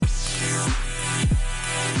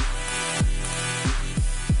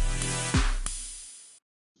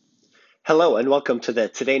Hello and welcome to the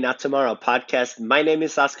Today Not Tomorrow podcast. My name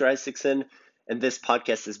is Oscar Isaacson, and this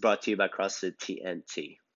podcast is brought to you by CrossFit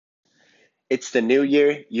TNT. It's the new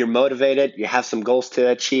year, you're motivated, you have some goals to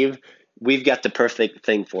achieve. We've got the perfect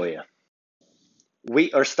thing for you.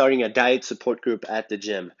 We are starting a diet support group at the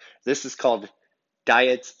gym. This is called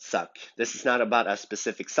Diets Suck. This is not about a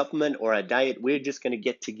specific supplement or a diet. We're just going to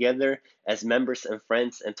get together as members and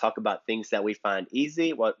friends and talk about things that we find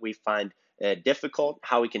easy, what we find difficult,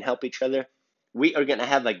 how we can help each other. We are going to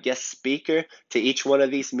have a guest speaker to each one of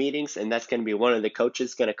these meetings, and that's going to be one of the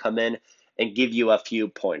coaches going to come in and give you a few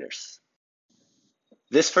pointers.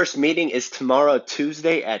 This first meeting is tomorrow,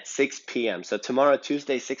 Tuesday at 6 p.m. So tomorrow,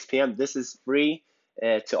 Tuesday, 6 p.m., this is free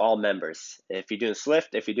to all members. If you're doing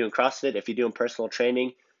Swift, if you're doing CrossFit, if you're doing personal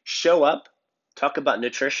training, show up, talk about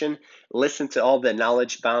nutrition, listen to all the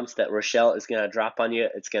knowledge bombs that Rochelle is going to drop on you.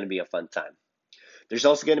 It's going to be a fun time. There's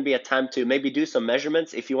also going to be a time to maybe do some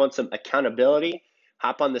measurements. If you want some accountability,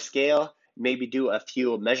 hop on the scale, maybe do a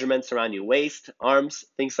few measurements around your waist, arms,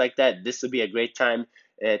 things like that. This would be a great time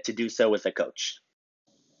to do so with a coach.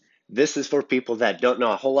 This is for people that don't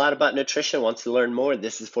know a whole lot about nutrition, wants to learn more.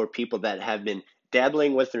 This is for people that have been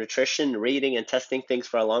dabbling with nutrition, reading and testing things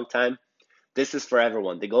for a long time. This is for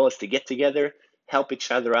everyone. The goal is to get together, help each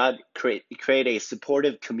other out, create a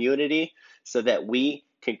supportive community so that we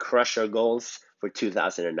can crush our goals for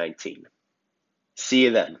 2019. See you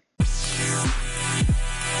then.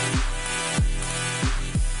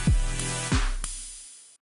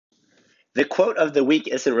 The quote of the week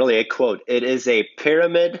isn't really a quote. It is a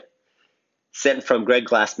pyramid sent from Greg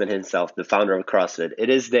Glassman himself, the founder of CrossFit. It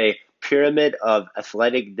is the pyramid of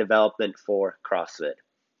athletic development for CrossFit.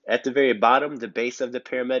 At the very bottom, the base of the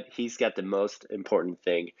pyramid, he's got the most important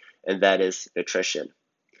thing, and that is nutrition.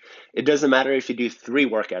 It doesn't matter if you do 3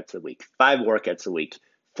 workouts a week, 5 workouts a week,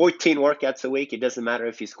 14 workouts a week. It doesn't matter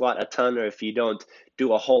if you squat a ton or if you don't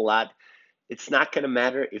do a whole lot. It's not going to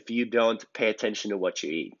matter if you don't pay attention to what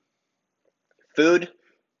you eat. Food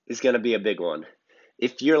is going to be a big one.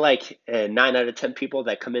 If you're like 9 out of 10 people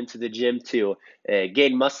that come into the gym to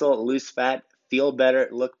gain muscle, lose fat, feel better,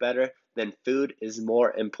 look better, then food is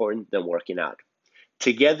more important than working out.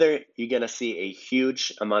 Together, you're going to see a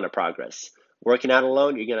huge amount of progress. Working out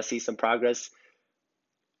alone, you're going to see some progress.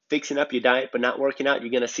 Fixing up your diet but not working out,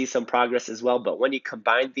 you're going to see some progress as well. But when you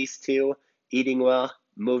combine these two, eating well,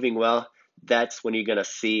 moving well, that's when you're going to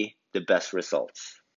see the best results.